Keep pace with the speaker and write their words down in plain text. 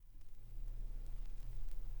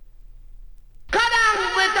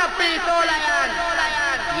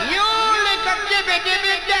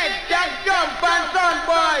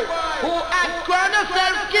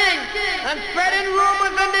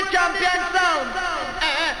bring the champion sound.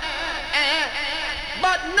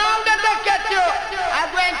 But now that I get you, I'm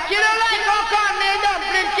going to kill you like how come me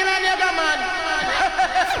dumpling kill a nigga man.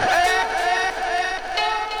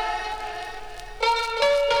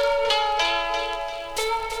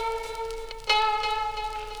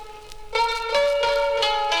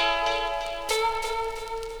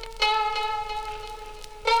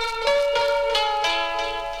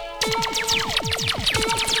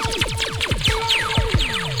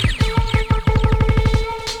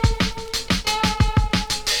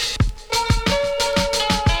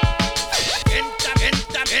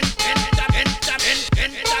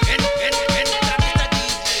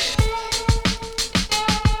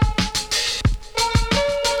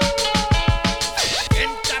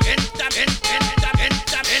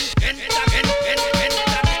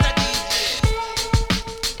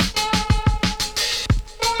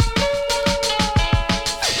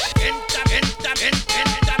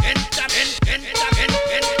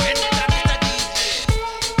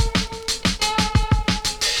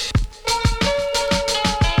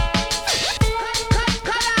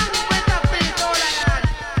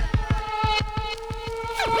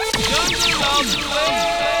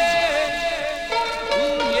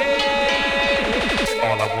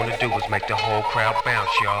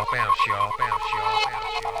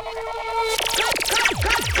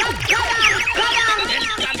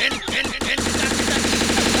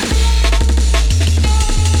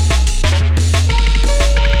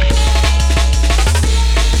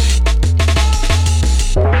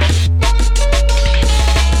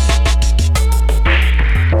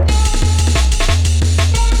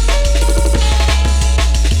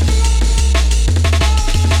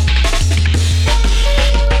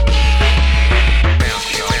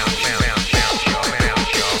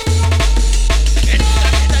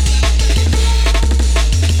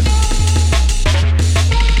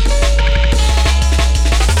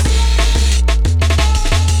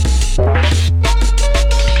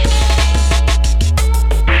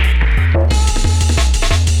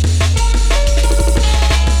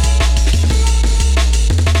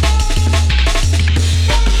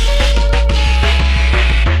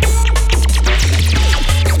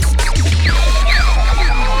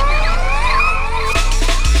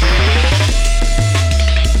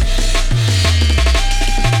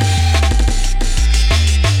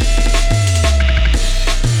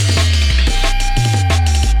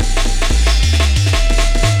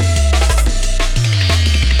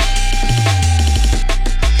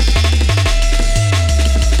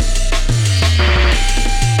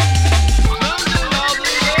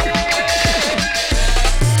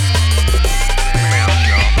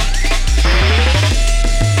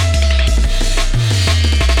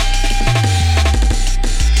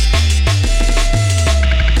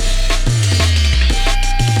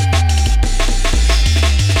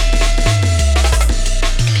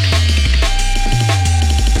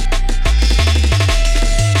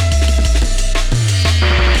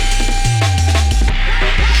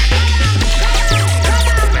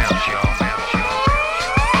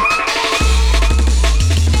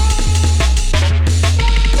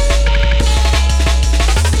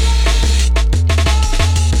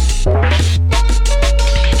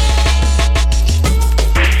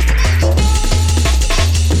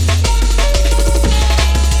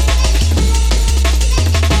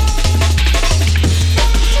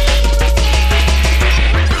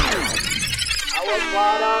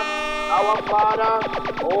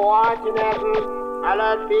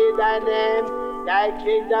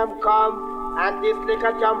 Come and this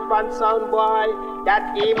little jump and sound boy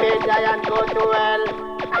that he may die and go to hell.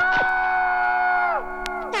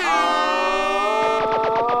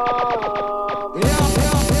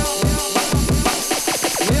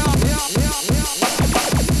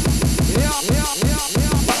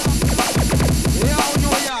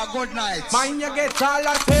 Good night. Mind you get all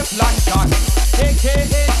a Teflon shot. AKA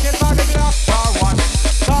get on the glass for one.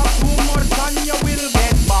 Talk too much and you will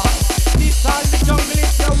get back. This all the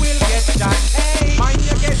junglist you will get shot. Hey, mind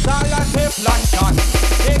you get all a Teflon shot.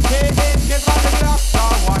 AKA get on the glass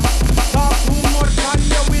for one. Talk too much and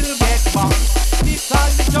you will get back. This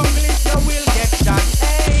all the junglist you will get shot.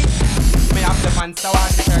 Hey, me have the pants, I wear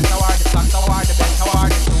the shirt, I wear the socks, I wear the belt, I wear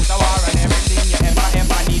the shoes, I wear and everything you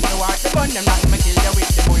ever need to wear. The gun them not me kill you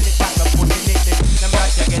with the bullet that me put in it. Them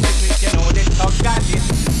got you get it with you know this how got it.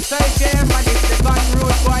 So if you ever this the gun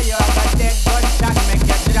road boy you have a dead gunshot make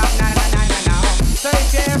you drop na na na na na. So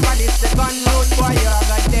if you ever this the gun road boy you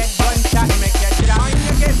have a dead gunshot make you drop. And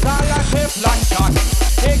you get all a Teflon shot.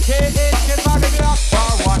 AKA get all the glass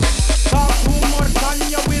for one. Talk too much and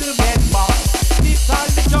you will get back. This all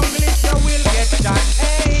the junglist you will get shot.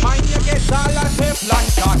 Hey.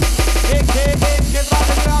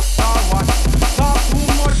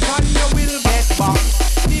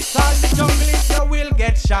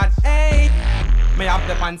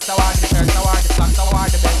 pants, I wear the shirt, I wear the socks, I wear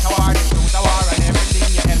the belt, I wear the shoes, I wear and everything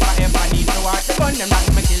you ever need to wear. The gun them not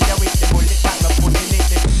me kill you with the bullet that me put in it.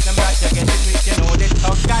 Them that you get it with, you know this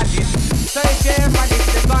how got it. So if you ever this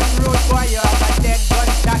the gun road boy, you have a dead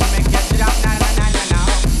gunshot, make you drop na na na na na.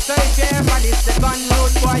 So if you ever this the gun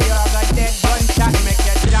road boy, you have a dead gunshot, make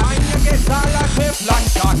you drop. And you get all a Teflon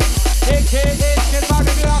shot, AKA get back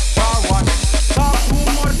the glass forward. Talk too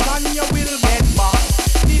much and you will get back.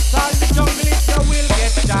 This all the junglist you will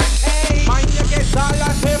get shot. Hey, man you get all a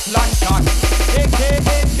Teflon shot, AKA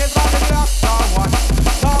get back the glass forward.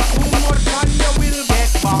 Talk too much and you will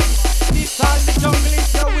get back. This all the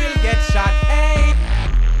junglist you will get shot. Hey.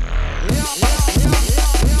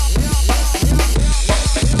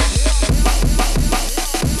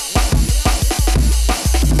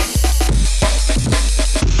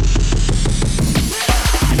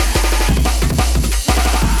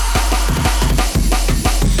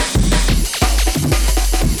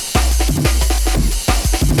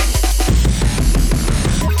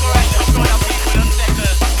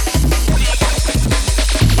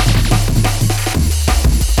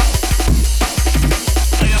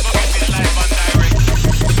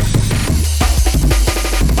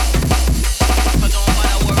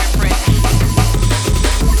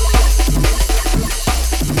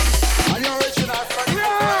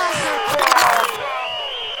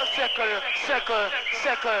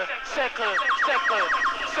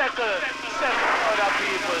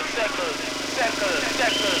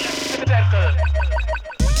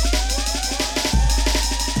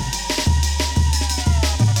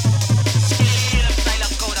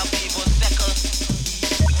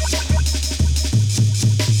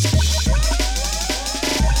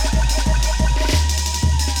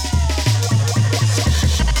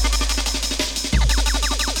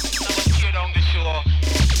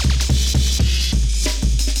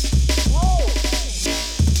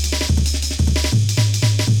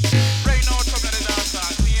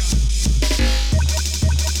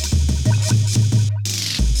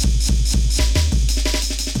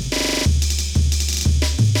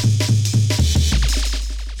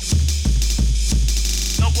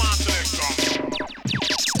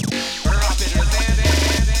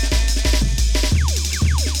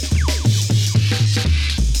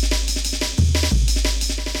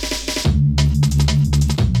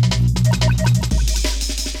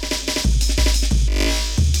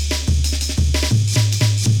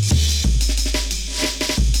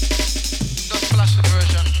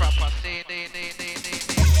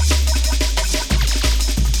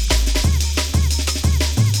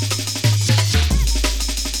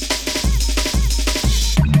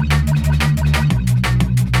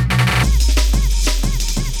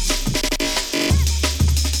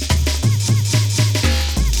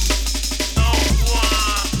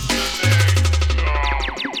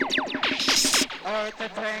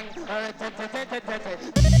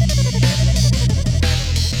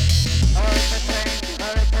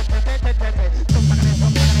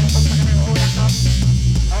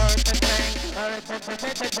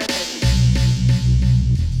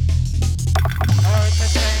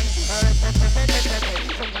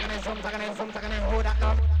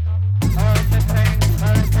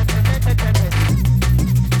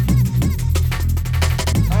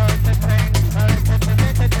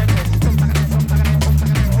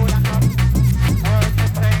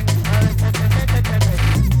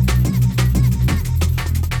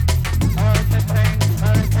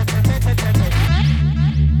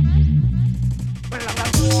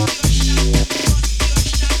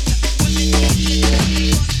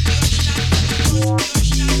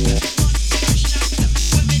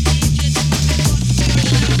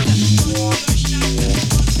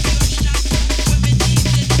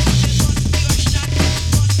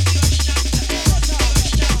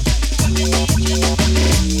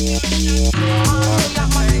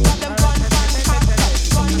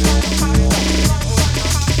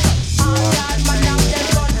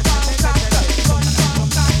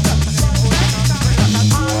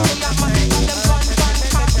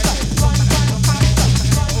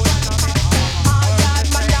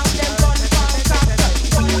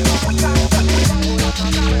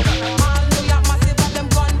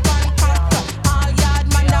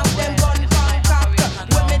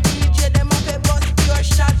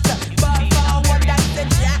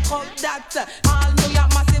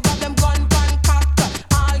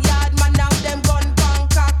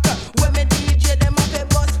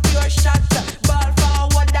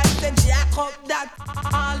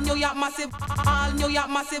 York massive, all New York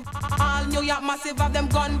massive, all New York massive of them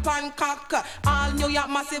gun pan cock. All New York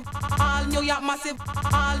massive, all New York massive,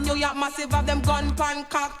 all New York massive of them gun pan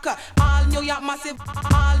cock. All New York massive,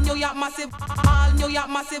 all New York massive, all New York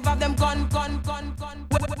massive of them gun.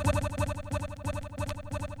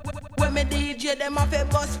 When me DJ them have a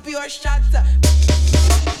bus pure shots.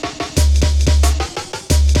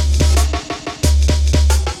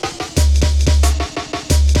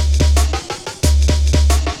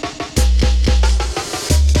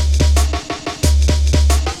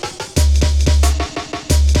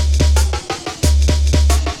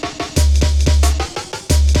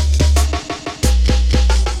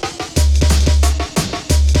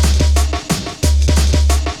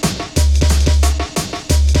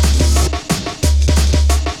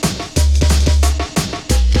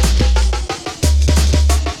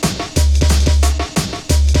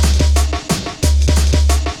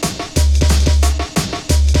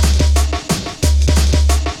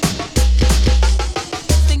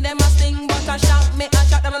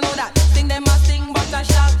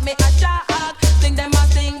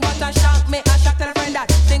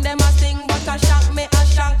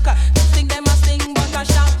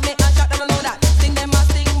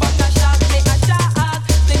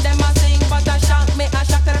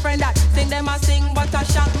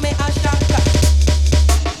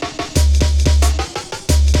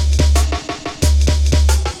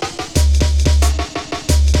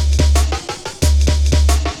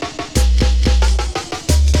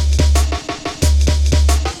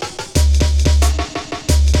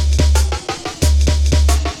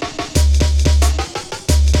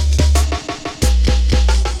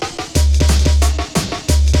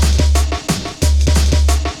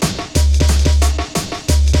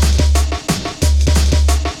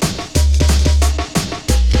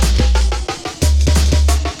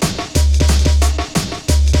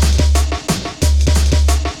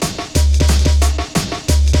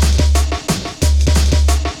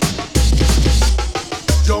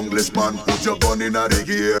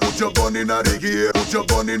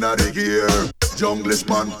 Junglist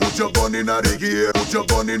man, put your gun in the gear. Put your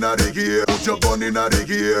gun in the gear. Put your gun in the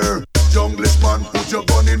gear. Junglist man, put your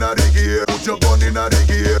gun in the gear. Put your gun in the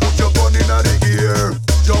gear. Put your gun in the gear.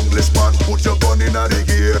 Junglist man, put your gun in the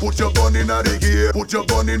gear. Put your gun in the gear. Put your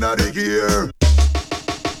gun in the gear.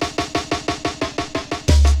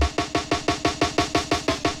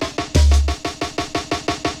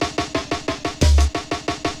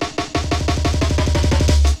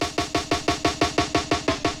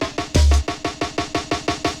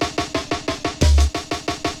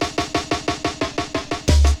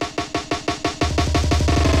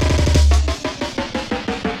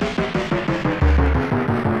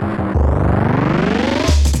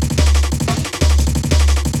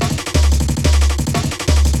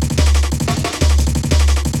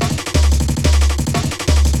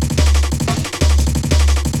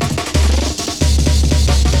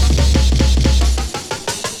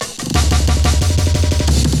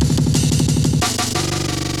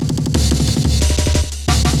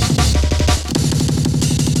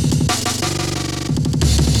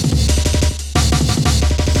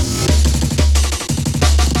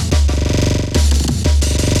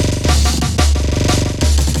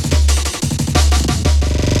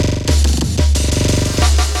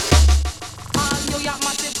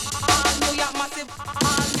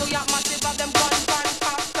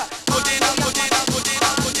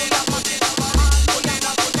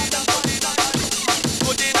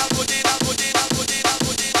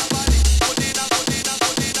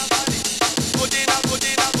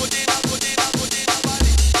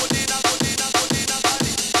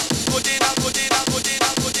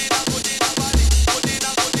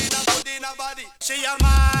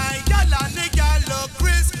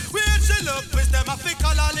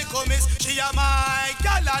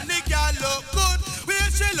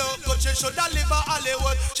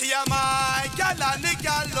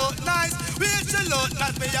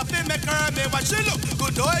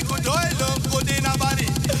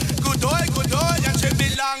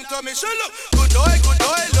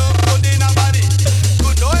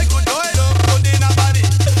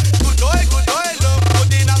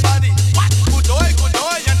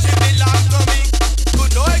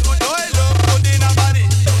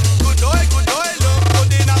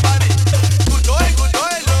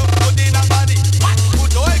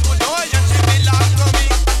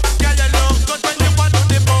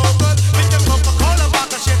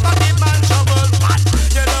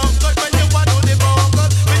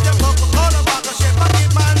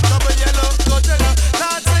 Man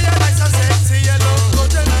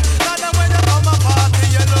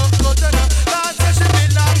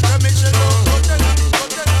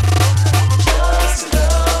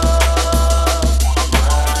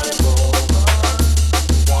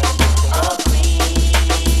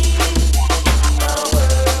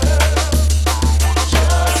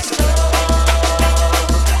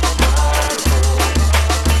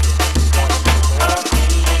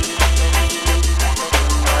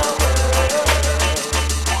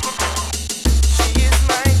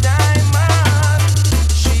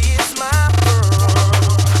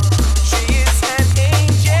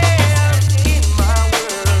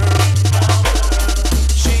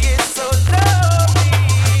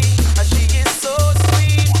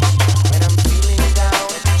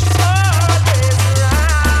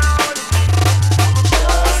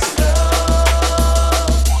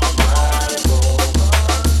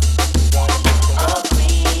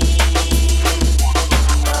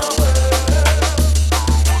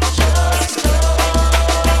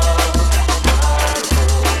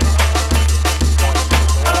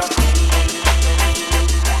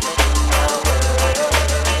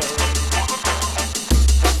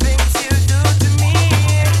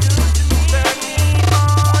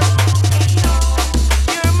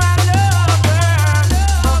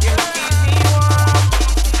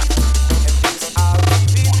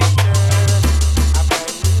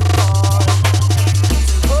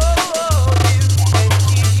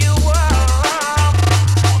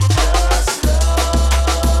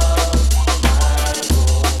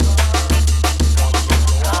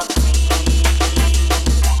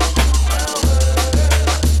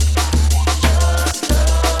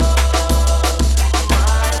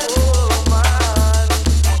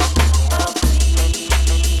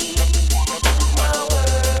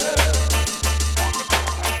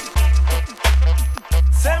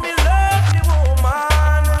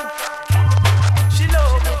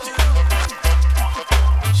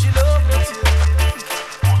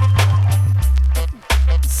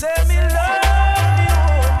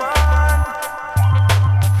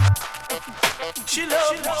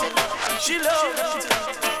she loves it.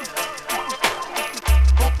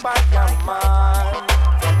 Cooked by a man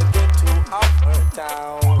from the ghetto of her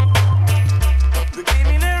town. Looking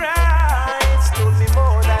in her eyes told me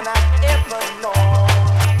more than I ever known.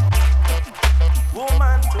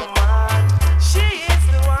 Woman to man, she is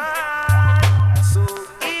the one. So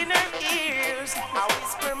in her ears, I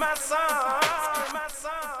whisper my song.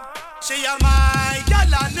 She a my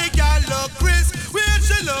gal and the gal look crisp. Where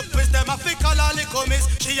she look crisp, them a fi call her little miss.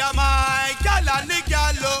 She a my gal and the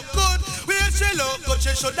gal look good. Where she look good,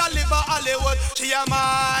 she shoulda live a Hollywood. She a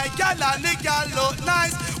my gal and the gal look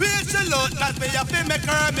nice. Where she look nice, me a fi make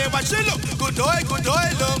her me what she look. Good boy,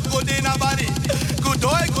 look good in her body. Good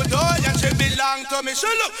boy, and she belong to me. She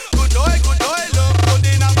look good boy, look good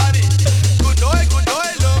in her body. Good boy,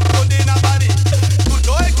 look good in her body. Good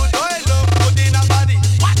boy, look good in her body.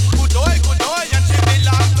 Good boy, and she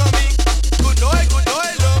belong to me. Good boy,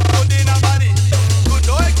 look good in her body. Good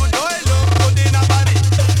boy, look good in her body.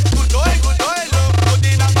 Good boy, look good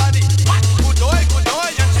in her body. Good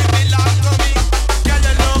boy, and she belong to me. Girl,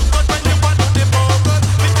 you look good when you want to the bogus.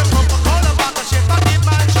 With the Coca-Cola bottle, she can give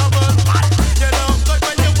man trouble. You look good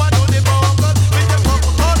when you want to the bogus. With the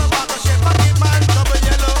Coca-Cola bottle, she can give man trouble.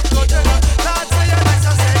 You look good, you know. Lord, say you're nice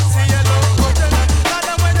and sexy. You look good, you know. Lord,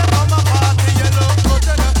 and when you come a party, you look good,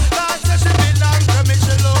 you know. Lord, say she belong to me,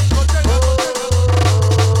 she look good, you know.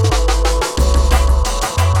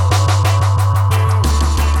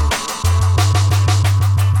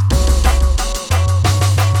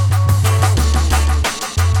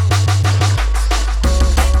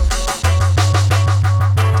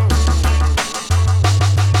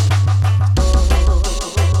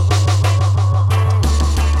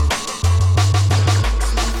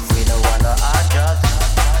 We don't want no hard drugs.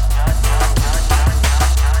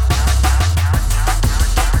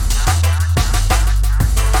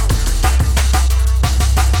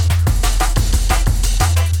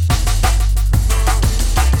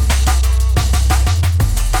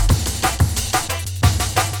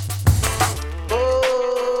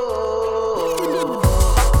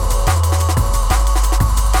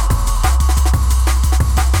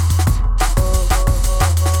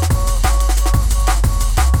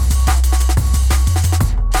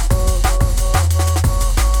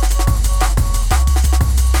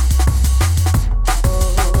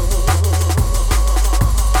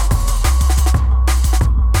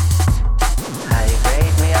 High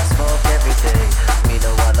grade, me I smoke every day. Me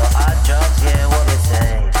don't want no hard drugs, yeah, what me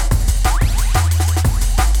say.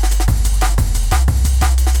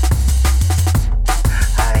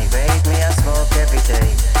 High grade, me I smoke every day.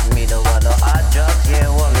 Me don't want no hard drugs, yeah,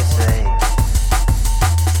 what me say.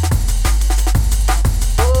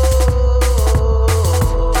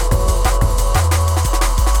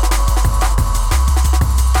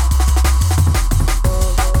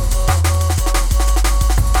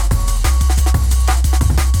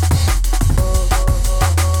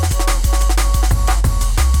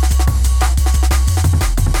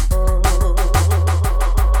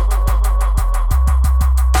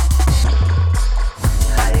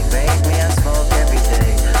 High grade, me I smoke every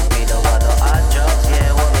day. Me don't want no hard drugs,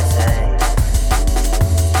 yeah, what me say.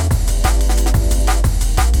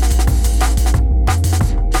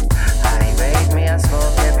 High grade, me I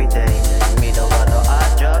smoke every day. Me don't want no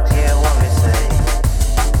hard drugs, yeah, what me say.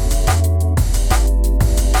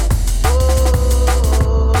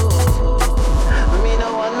 Me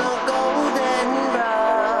don't want no golden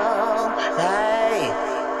brown. Hey.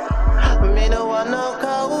 Me no want no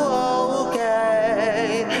cocaine.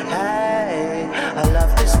 Hey, I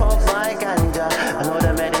love to smoke my ganja. I know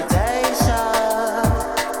the meditation.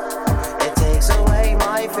 It takes away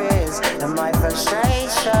my fears and my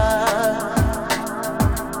frustration.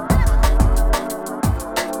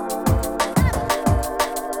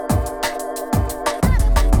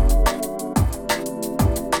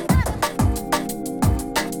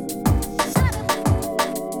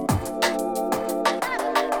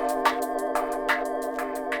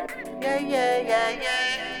 Yeah.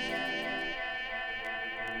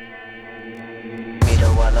 Me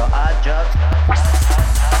don't want no hard drugs.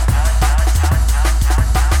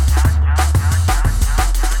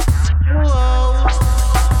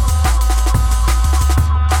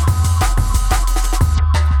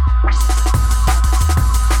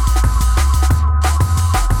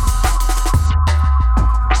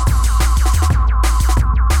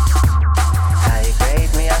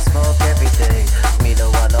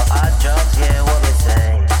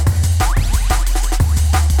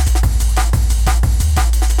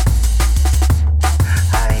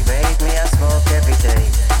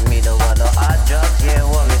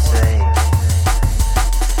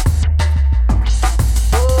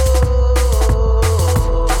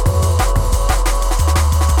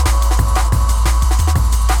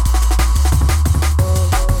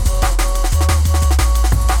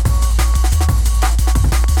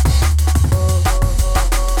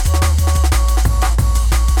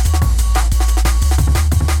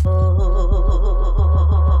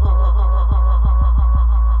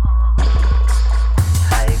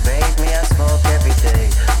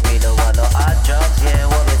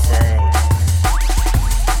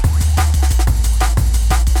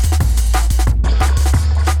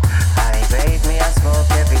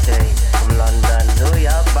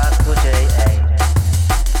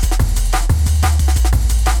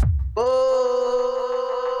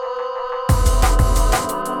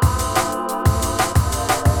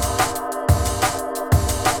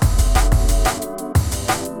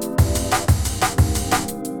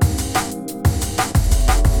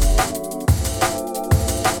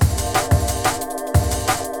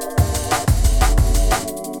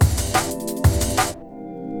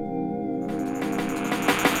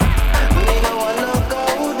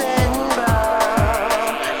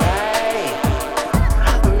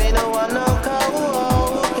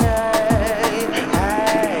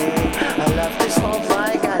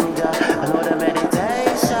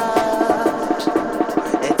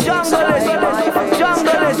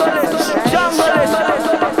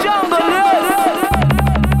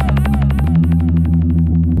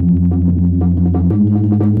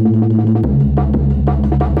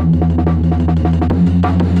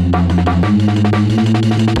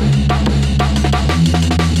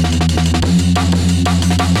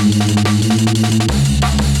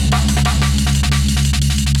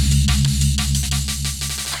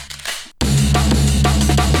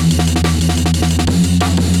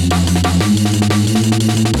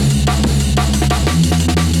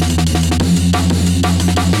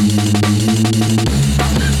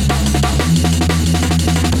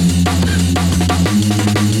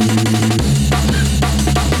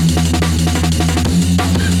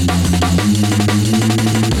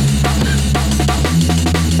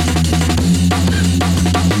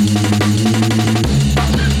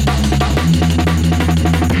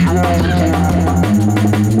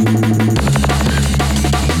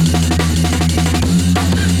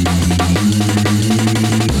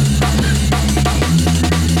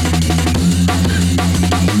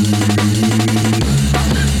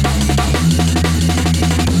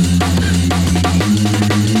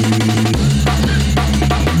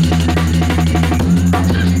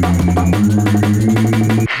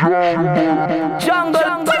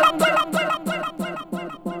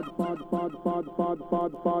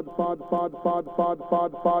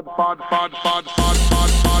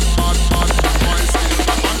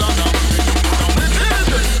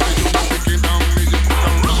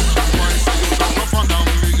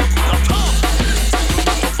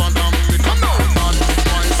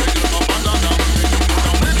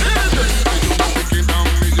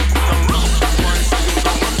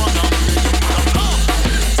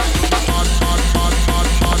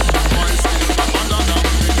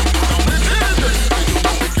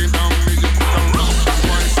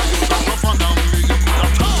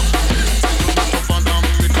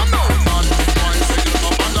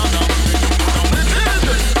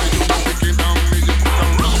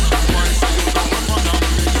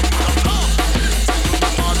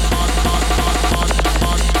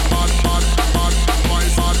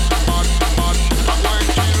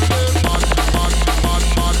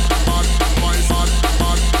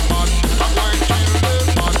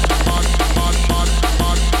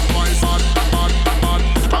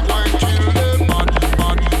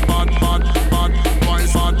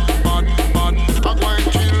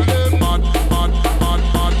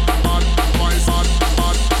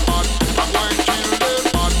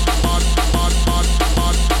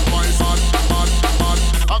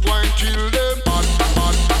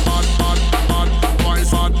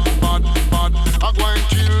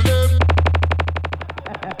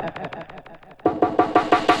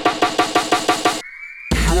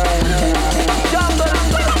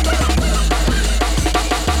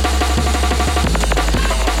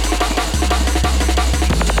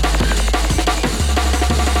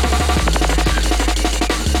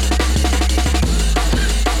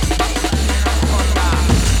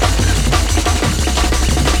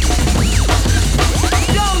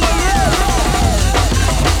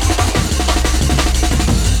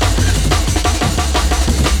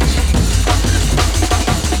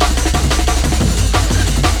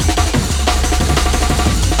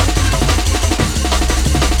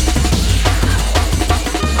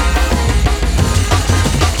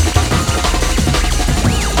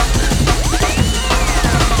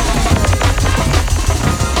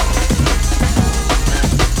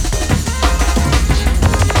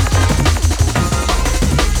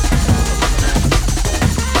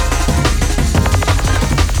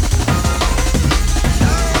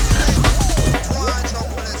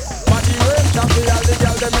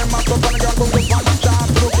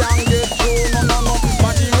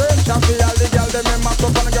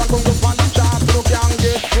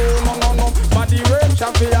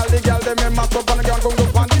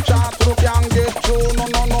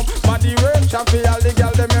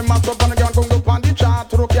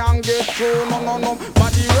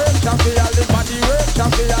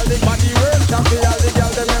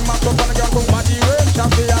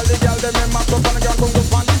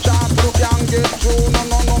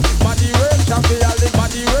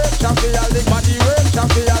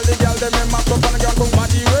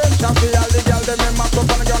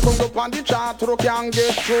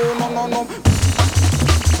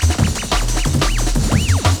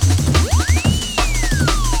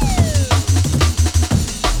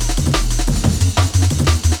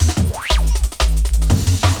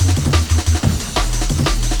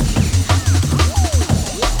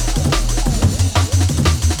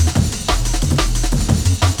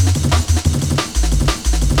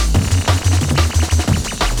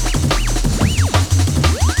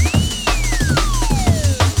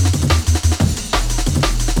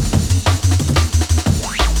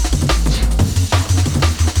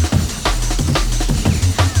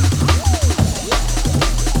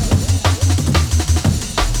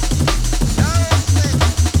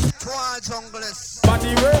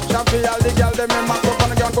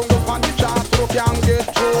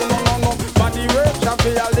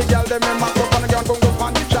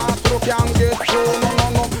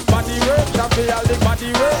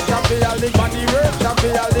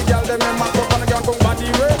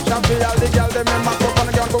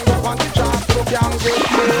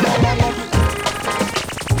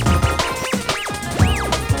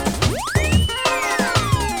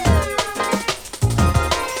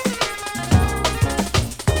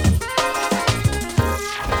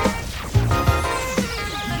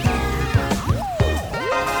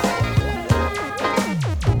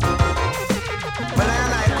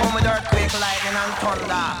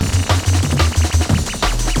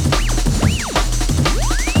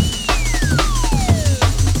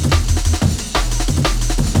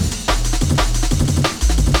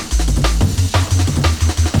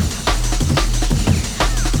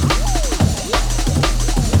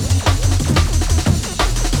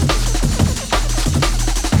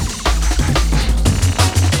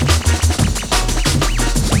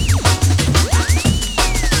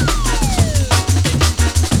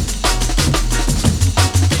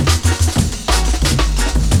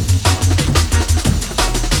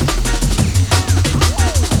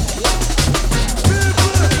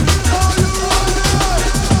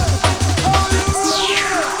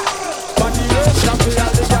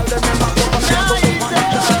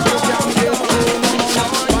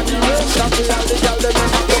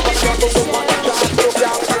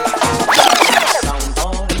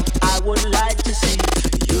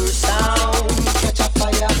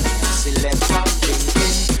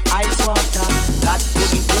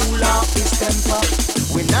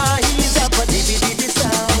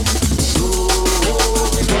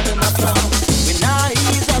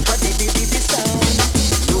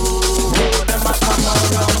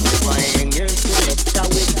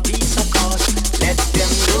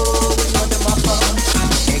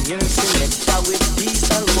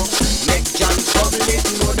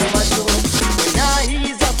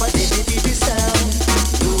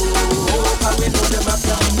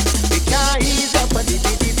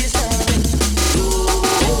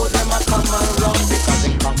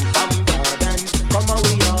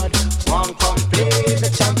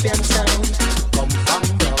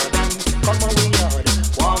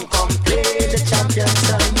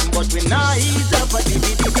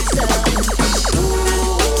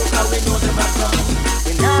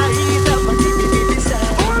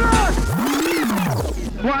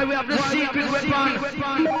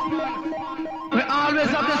 always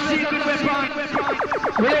have the secret weapon.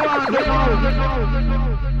 We want to know.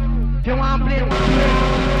 If you want to play,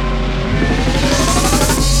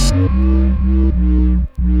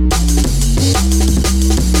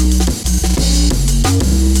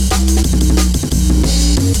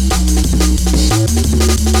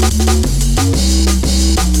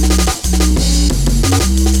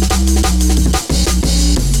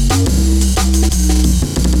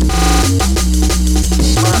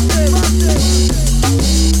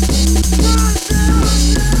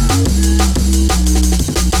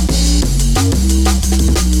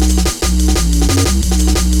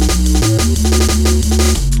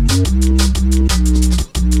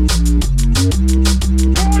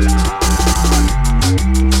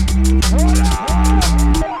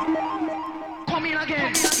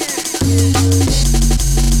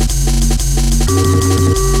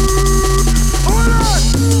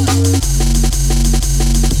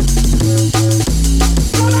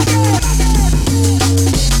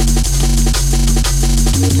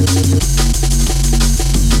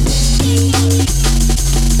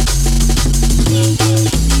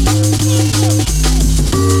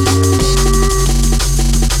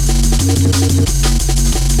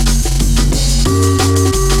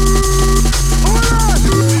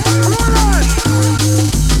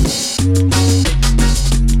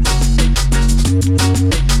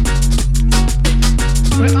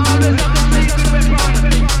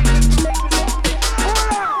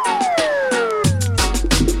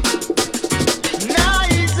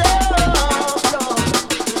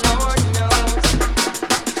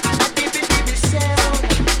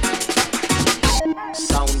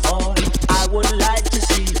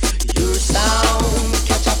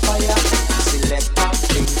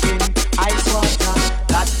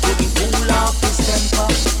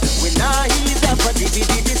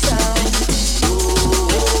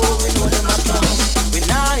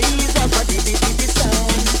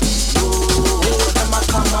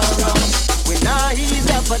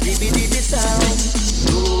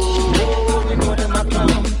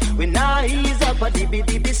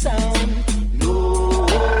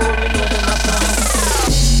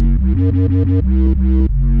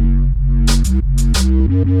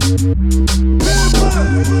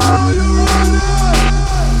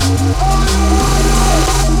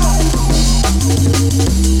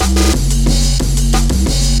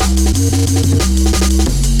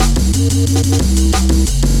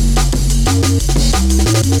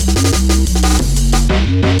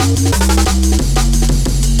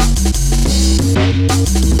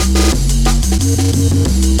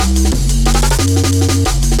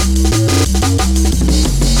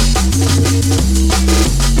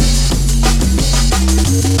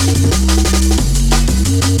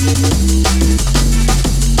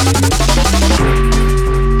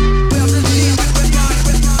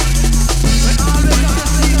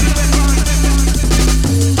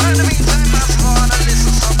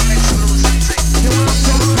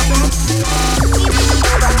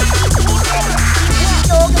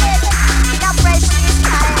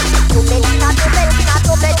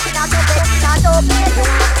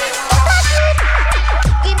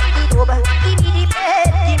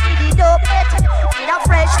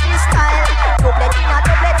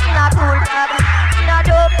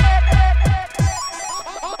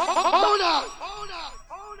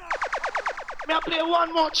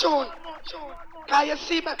 tune. Can you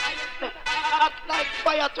see me? Act like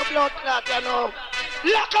fire to blood clot, you know.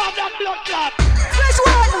 Lock off that blood clot. Fresh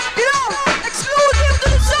one, you know, exclusive to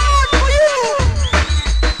the sound for you.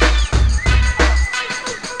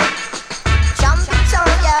 Jumping so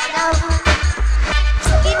yeah now.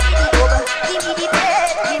 Give me the dope, give me the bed,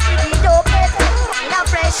 give me the dope. In a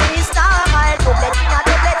fresh style, dope, in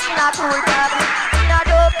a cool club, in a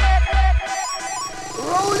dope.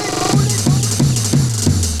 Roll it.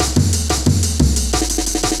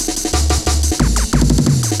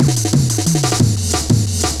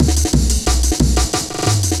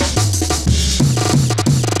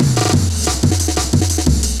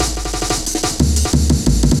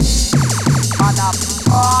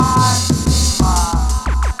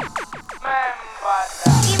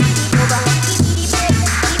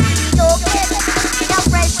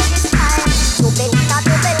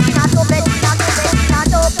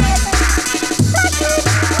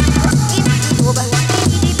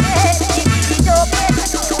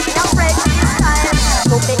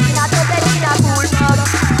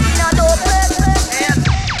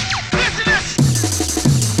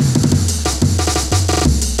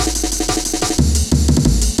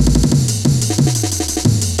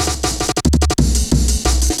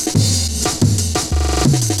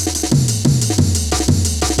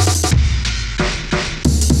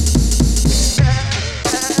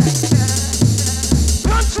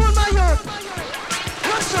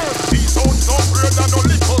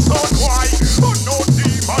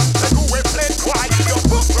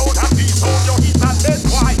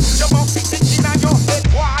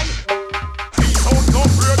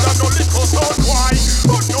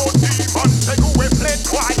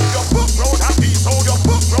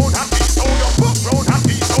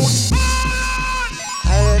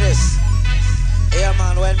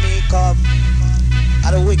 when me come,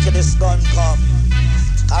 and the wickedest gun come.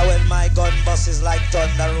 And when my gun busts like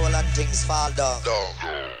thunder roll and things fall down.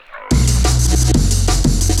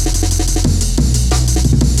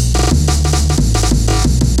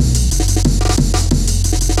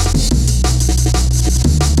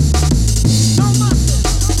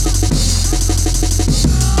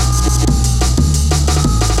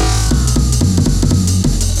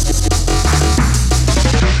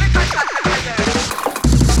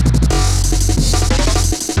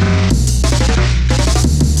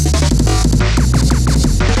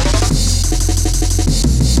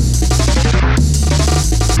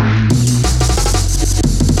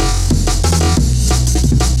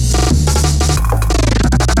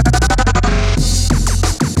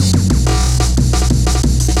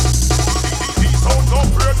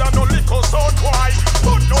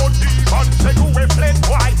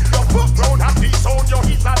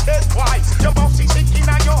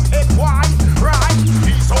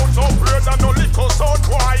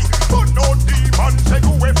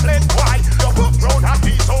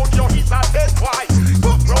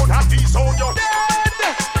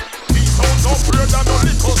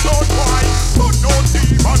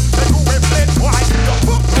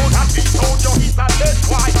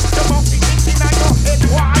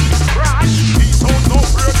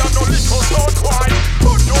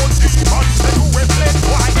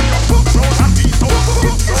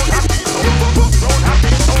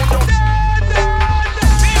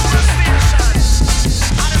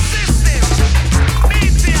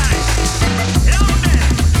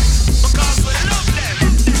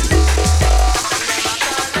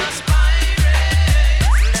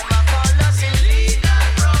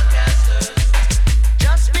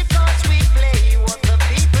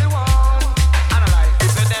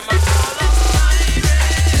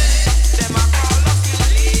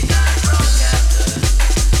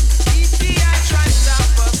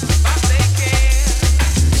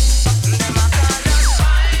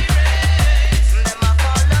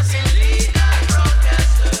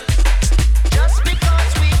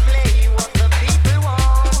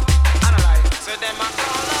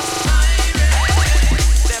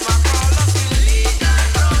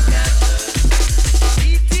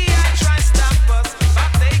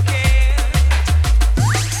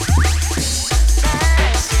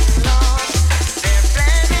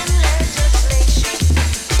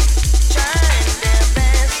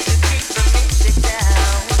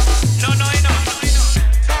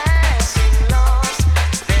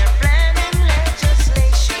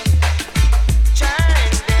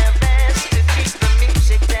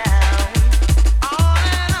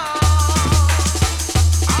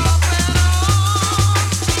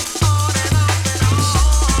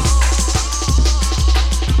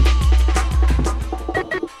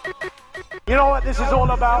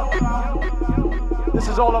 This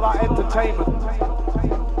is all about entertainment.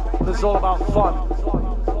 This is all about fun.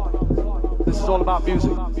 This is all about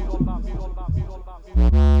music.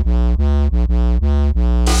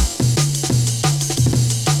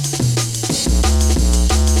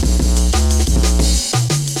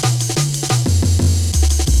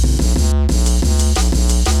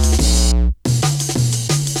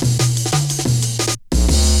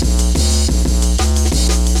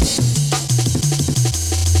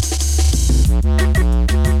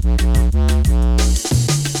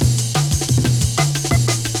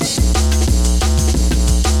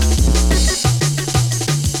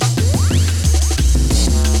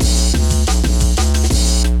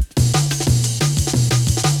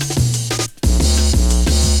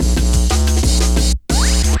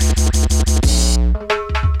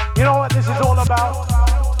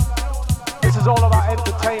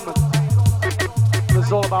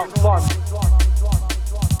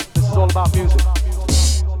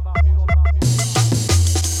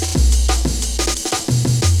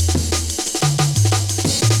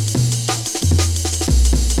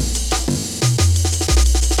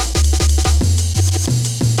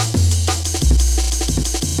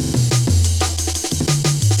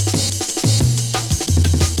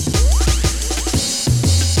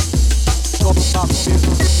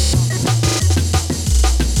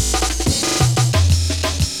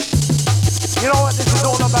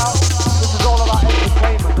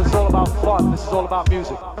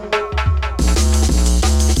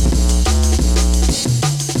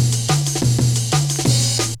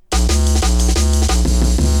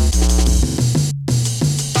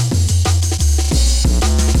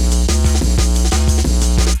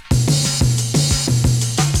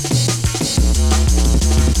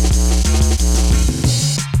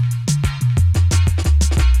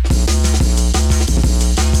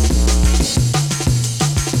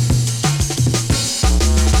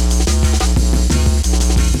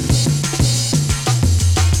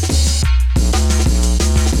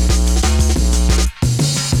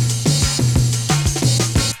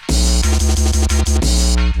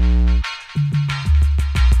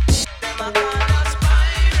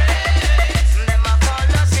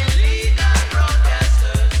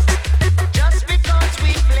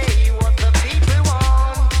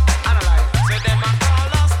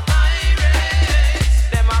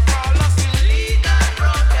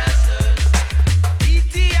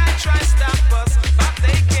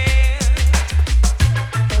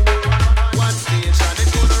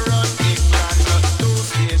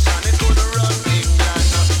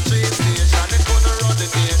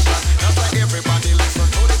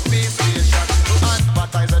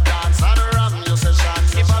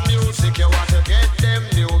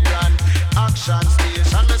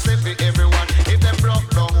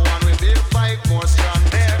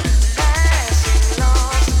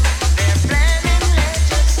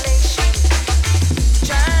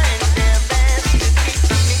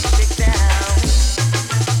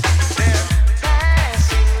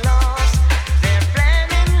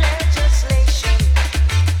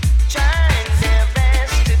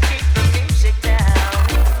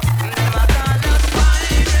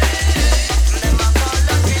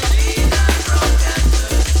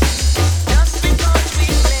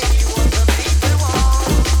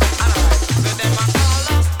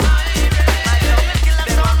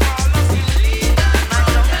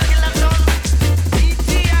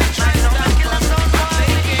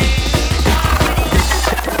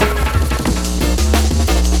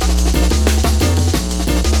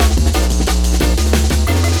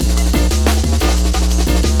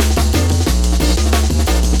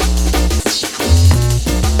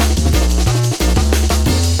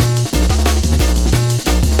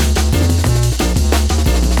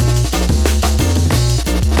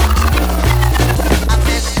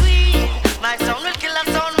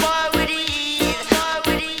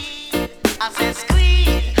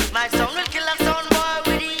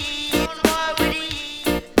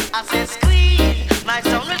 I said squeeze, my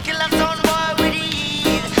sound will kill a sound boy with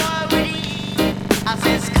ease. I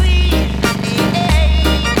said squeeze.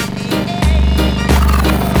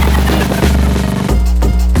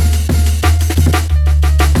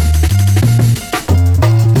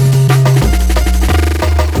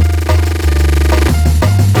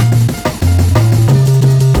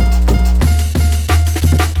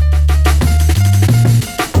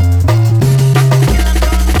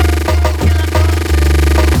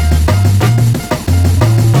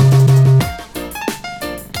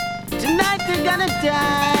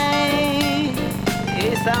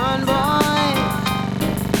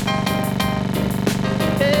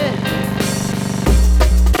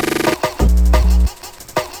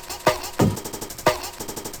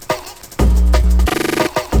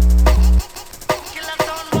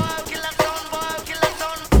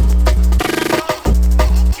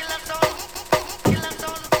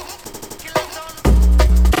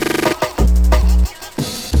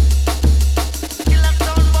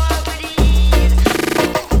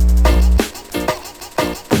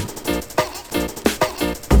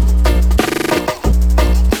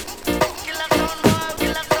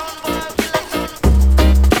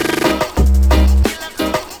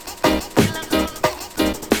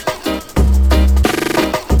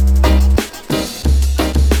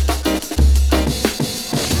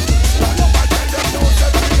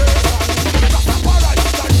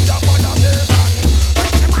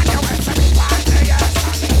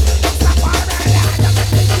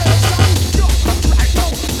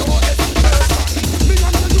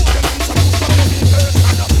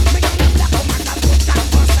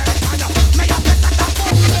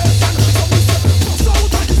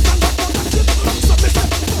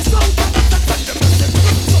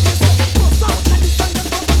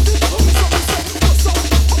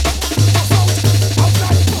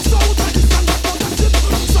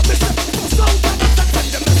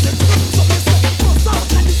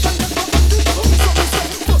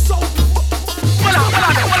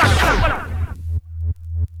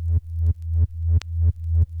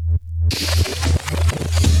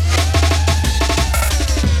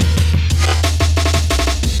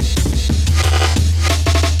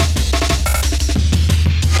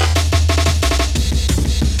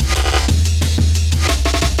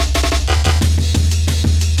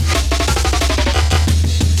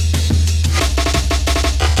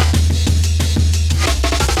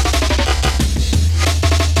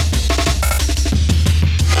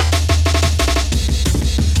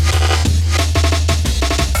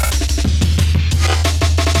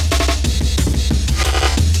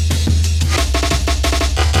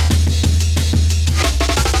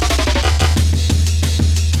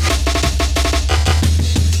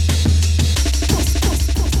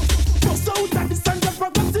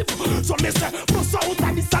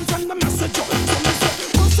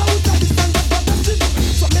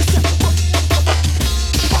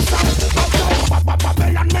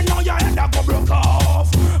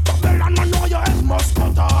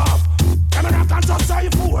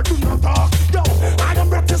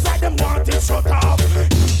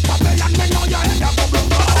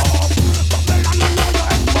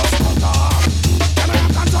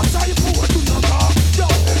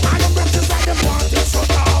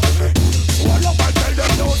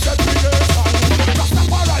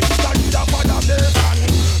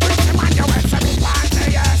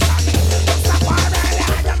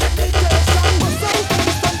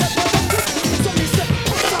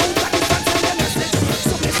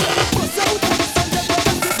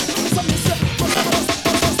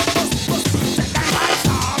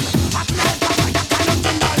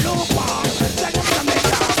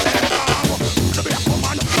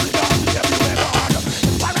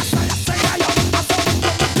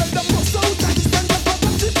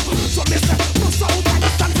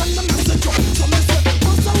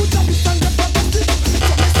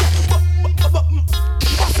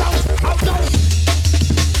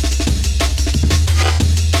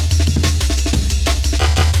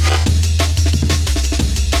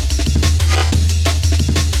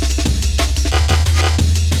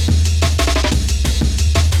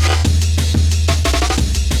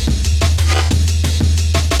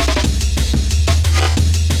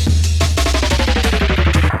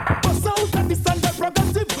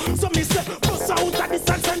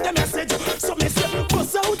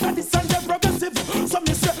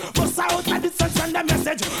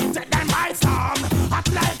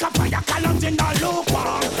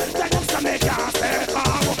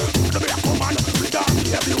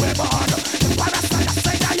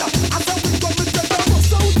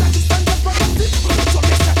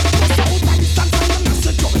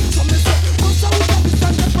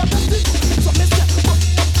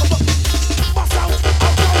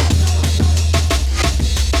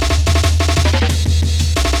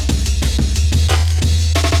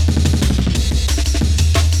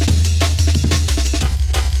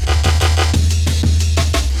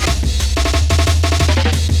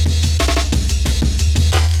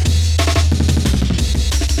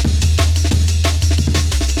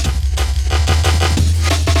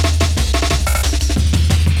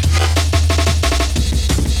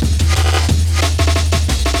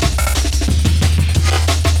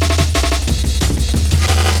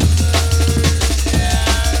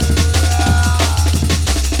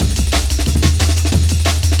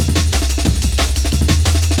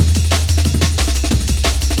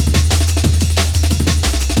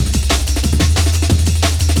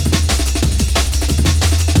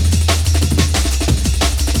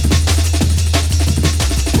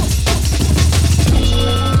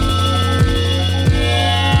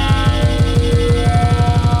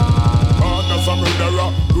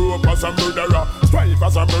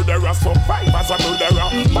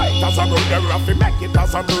 make it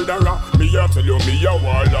as a murderer. Me a tell you, me a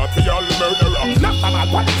warlord for all the murderer. Not a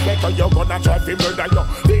man what expect you gonna try to murder you.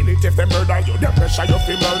 Feel it if they murder you, the pressure you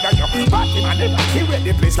fi murder you. Party man never see where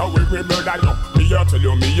the place how we murder you. Me a tell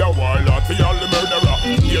you, me a warlord for all the murderer.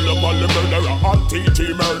 Heal up all the murderer, all TT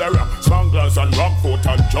murderer. Smugglers and rockfoot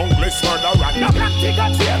and junglists murderer. No black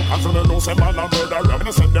figure chain, cause you know say man a murderer.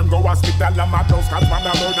 Me send them go hospital and mad house cause man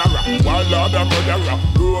a murderer. Warlord a murderer,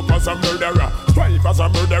 grew up as a murderer. Strive as a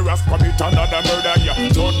murderer, commit another murder ya.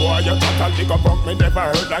 Don't boy you talk a lick up punk, me never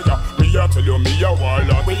heard of ya. Me a tell you, me a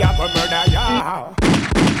warlord, we have a murder ya.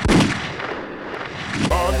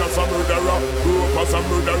 Born as a murderer, grew up as a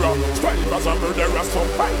murderer. Strive as a murderer,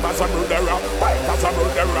 survive as a murderer. Fight as a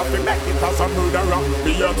murderer, we make it as a murderer.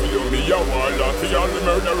 Me a tell you, me a warlord, we all the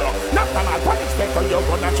murderer. Not a man what expect you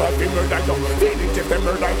gonna try to murder you. Feel it if they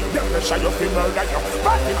murder you, the pressure you fi murder you.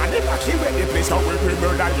 Party man never see where the place how we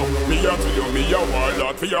murder you. Me a tell you, me a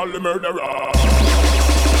warlord, we all the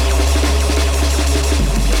murderer.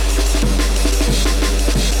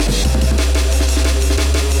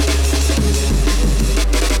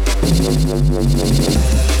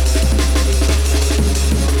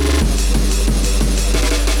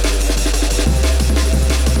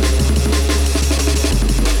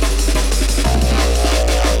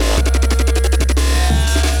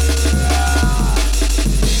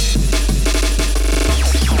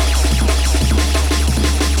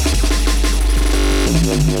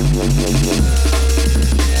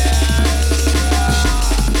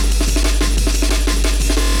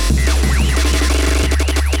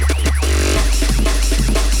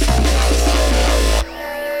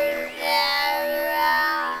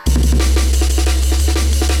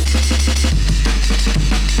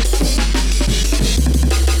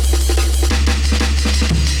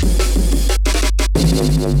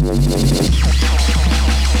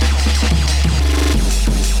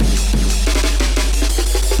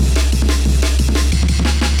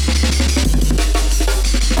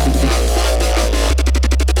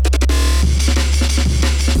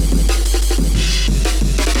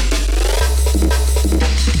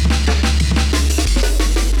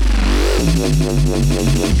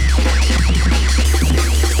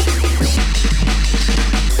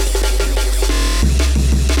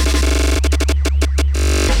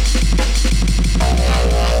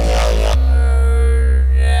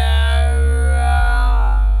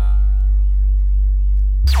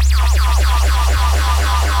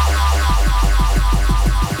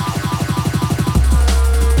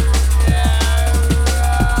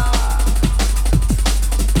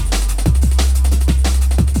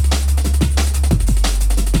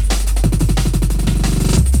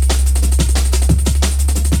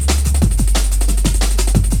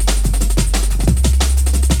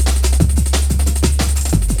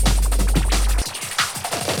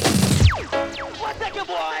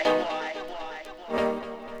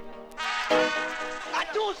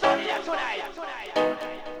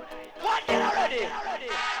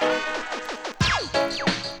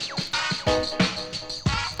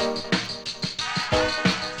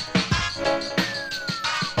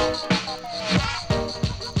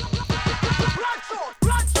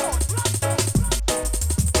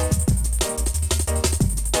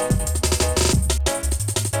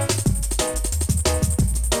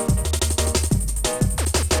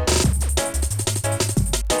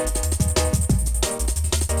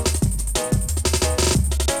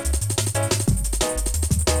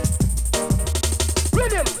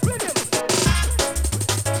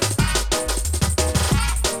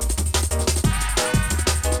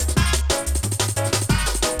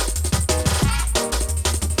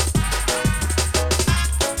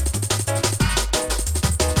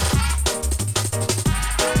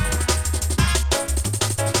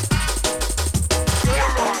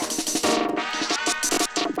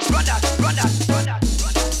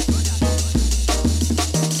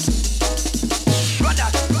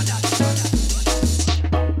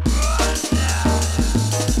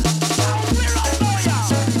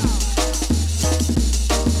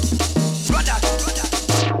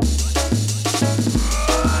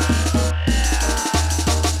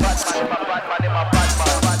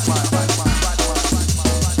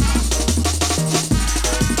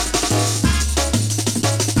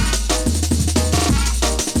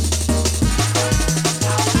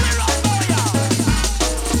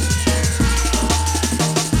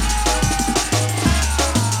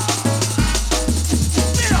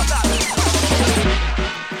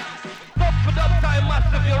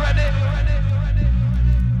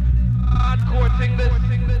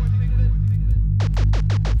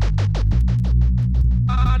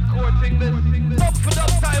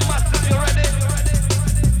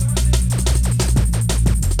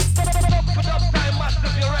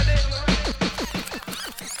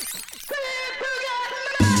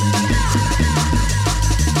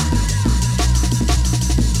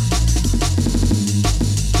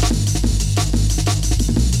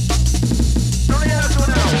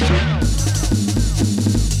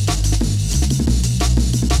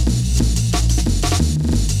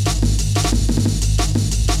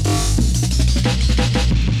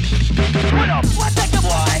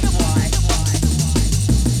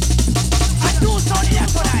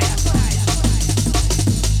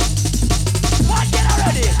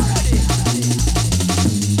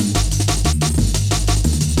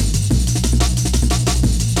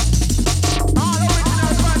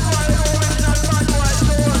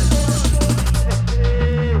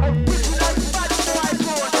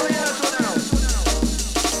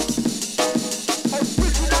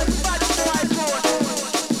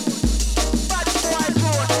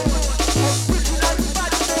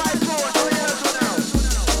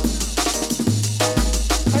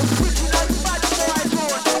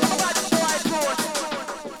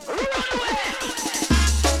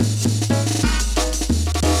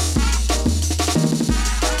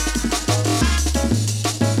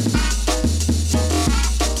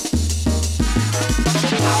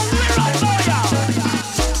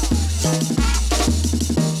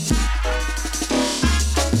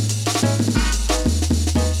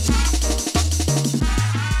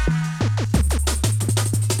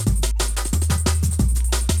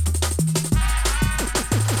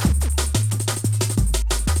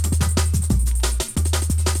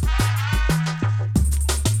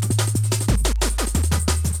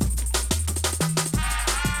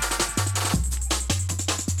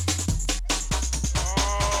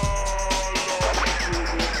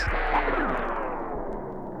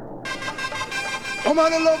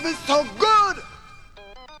 Woman, the love is so good.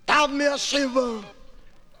 Have me a shiver.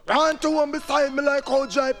 Run to one beside me like how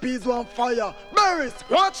JP's on fire. Barris,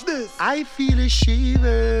 watch this. I feel a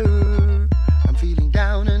shiver. I'm feeling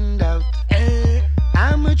down and out.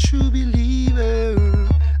 I'm a true believer.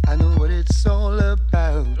 I know what it's all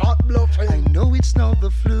about. Not bluffing. I know it's not the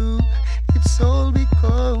flu. It's all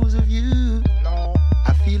because of you. No.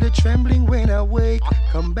 I feel a trembling when I wake.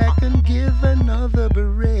 Come back and give another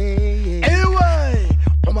break. Anyway,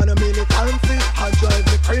 I'm on a militancy. I drive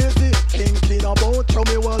me crazy. Thinking about you,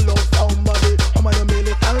 me will love somebody. I'm on a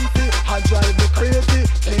militancy. I drive me crazy.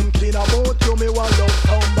 Thinking about you, me will love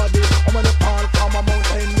somebody. I'm on a fall from a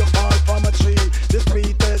mountain, you fall from a tree. The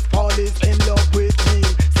sweetest fall is in love with me.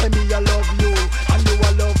 Say me I love you, and you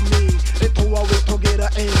will love me. The two are we together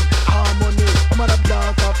in harmony. I'm on a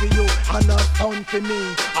dance for you, and a son for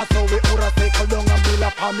me. I saw we Outta Sekkle down and build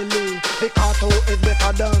a family. Because two is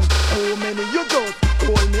better than too many. You just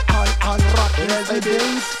hold me and rock me. As the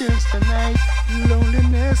day turns to night,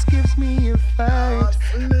 loneliness gives me a fight.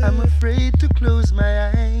 I'm afraid to close my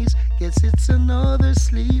eyes. Guess it's another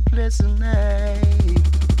sleepless night.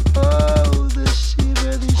 Oh, the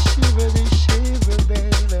shiver, the shiver, the shiver,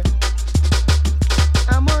 baby.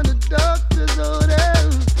 I'm on the doctor's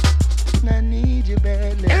orders, and I need you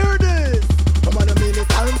badly. Hear this! I'm on a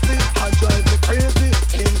militancy, I drive me crazy.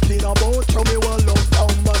 Thinking about you, me will love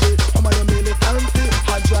somebody. I'm on a militancy,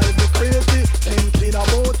 I drive me crazy. Thinking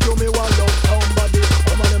about you, me will love somebody.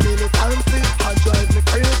 I'm on a militancy, I drive me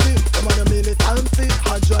crazy. I'm on a militancy,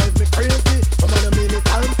 I drive me crazy. I'm on a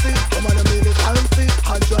militancy, I'm on a militancy.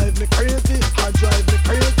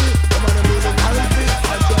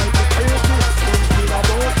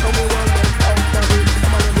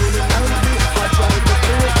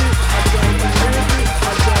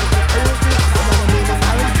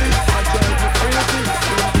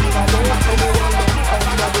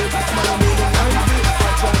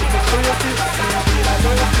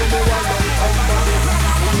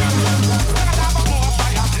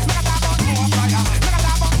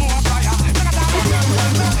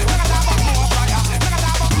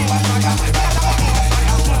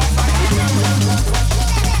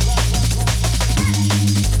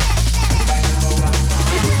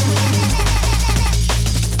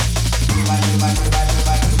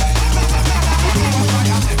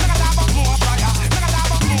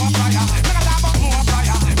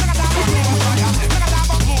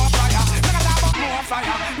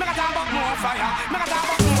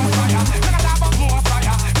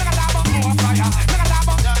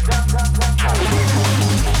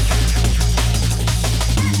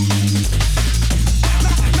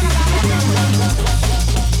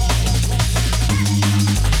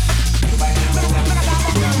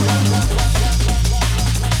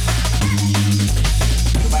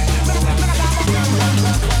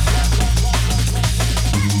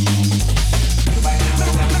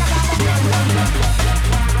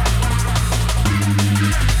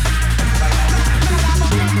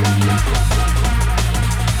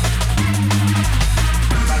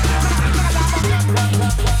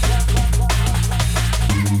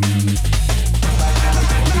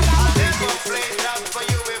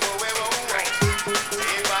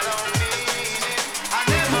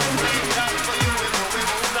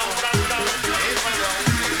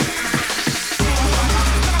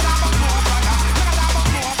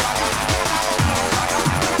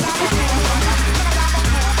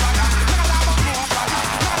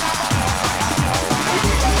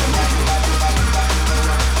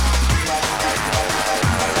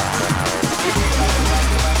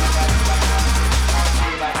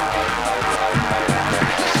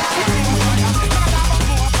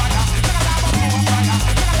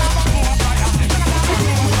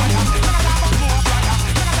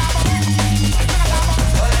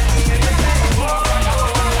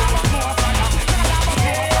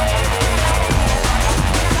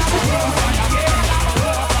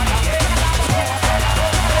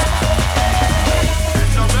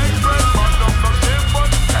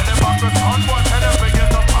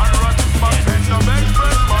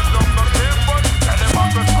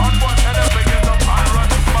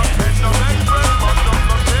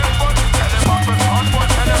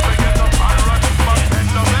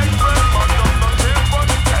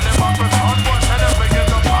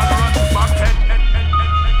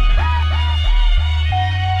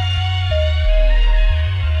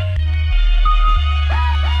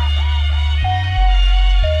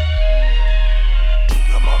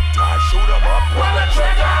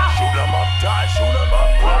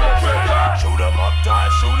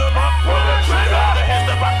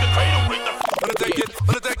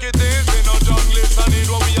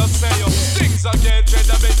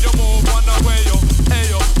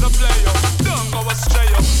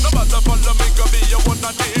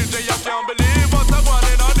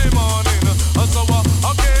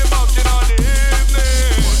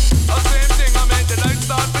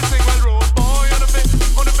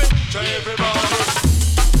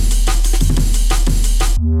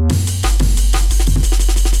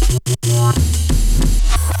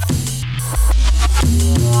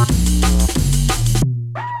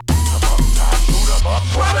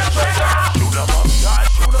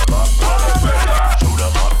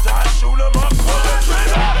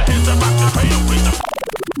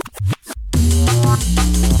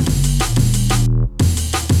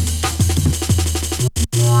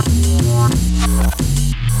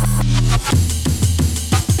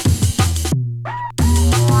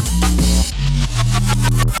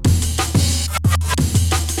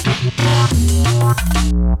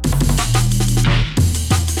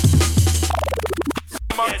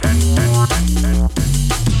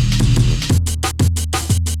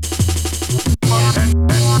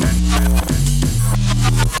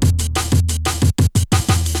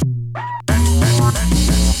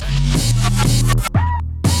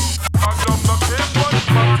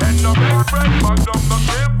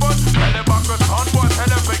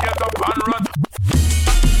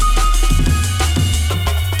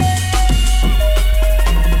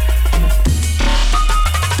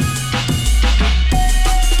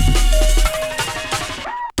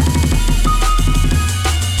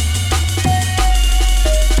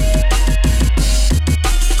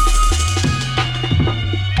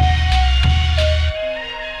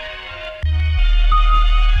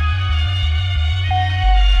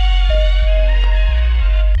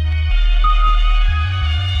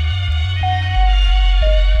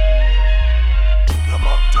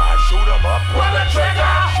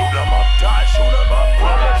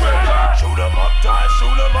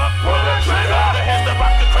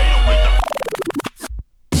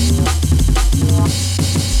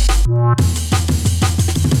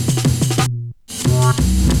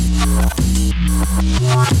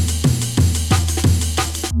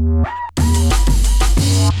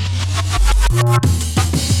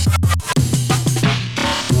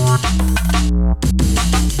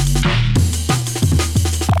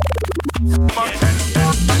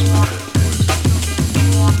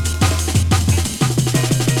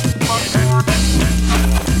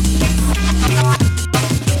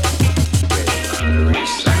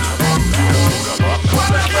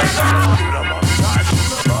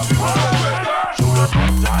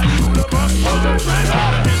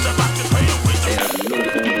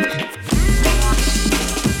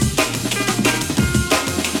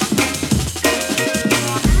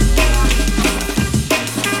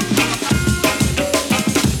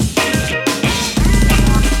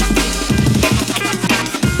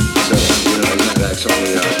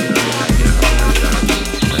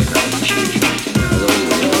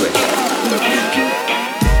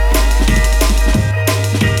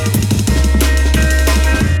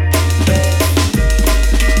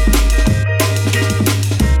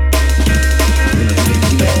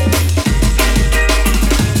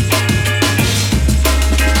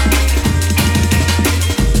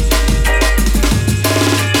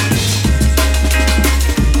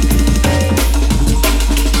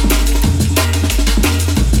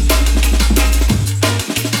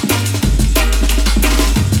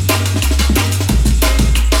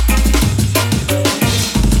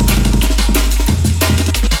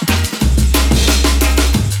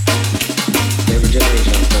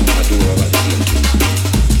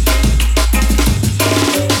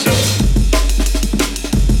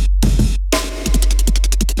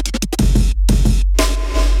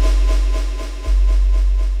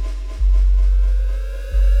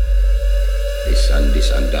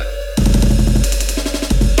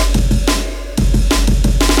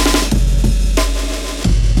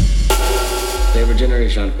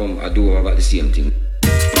 generation come, I do about the same thing.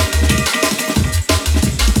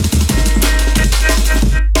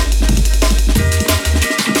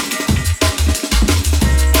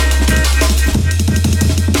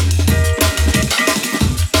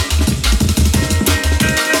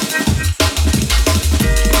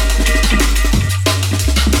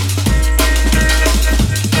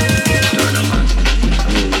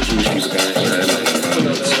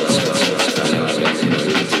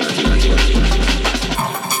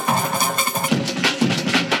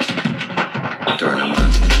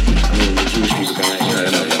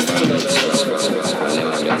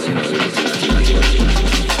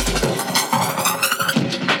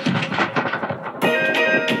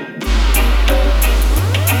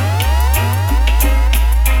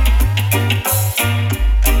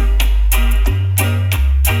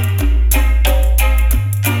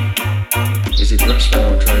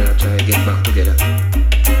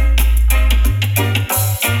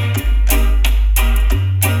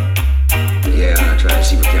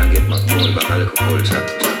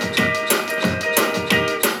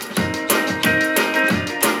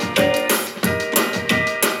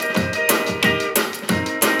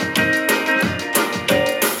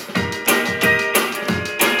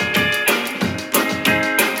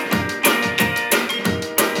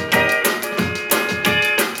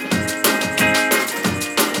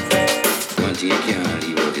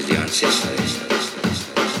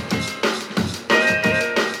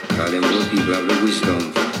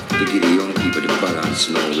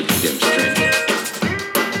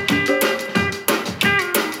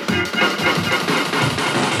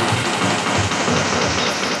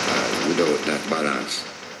 without that balance.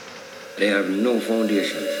 They have no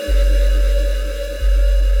foundation.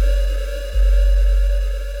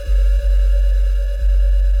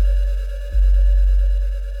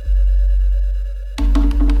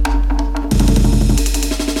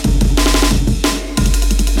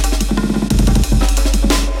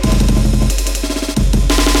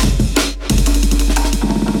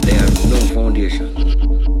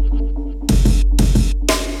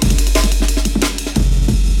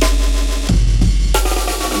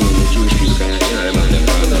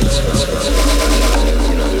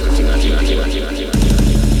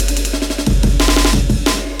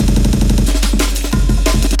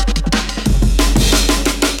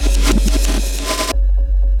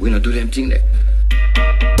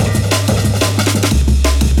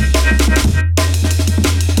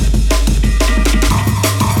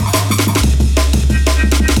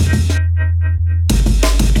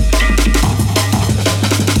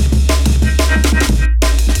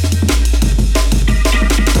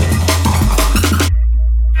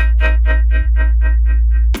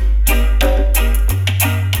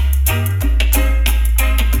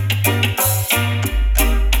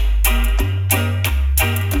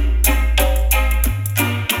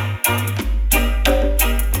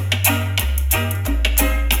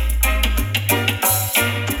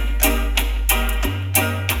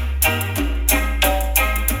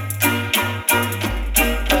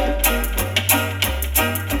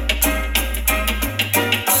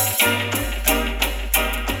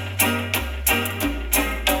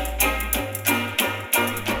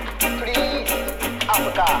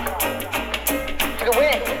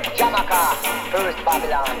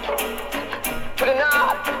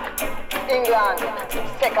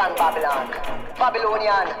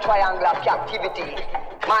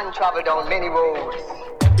 Man travel down many roads,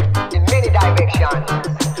 in many directions.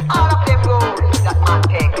 All of them roads that man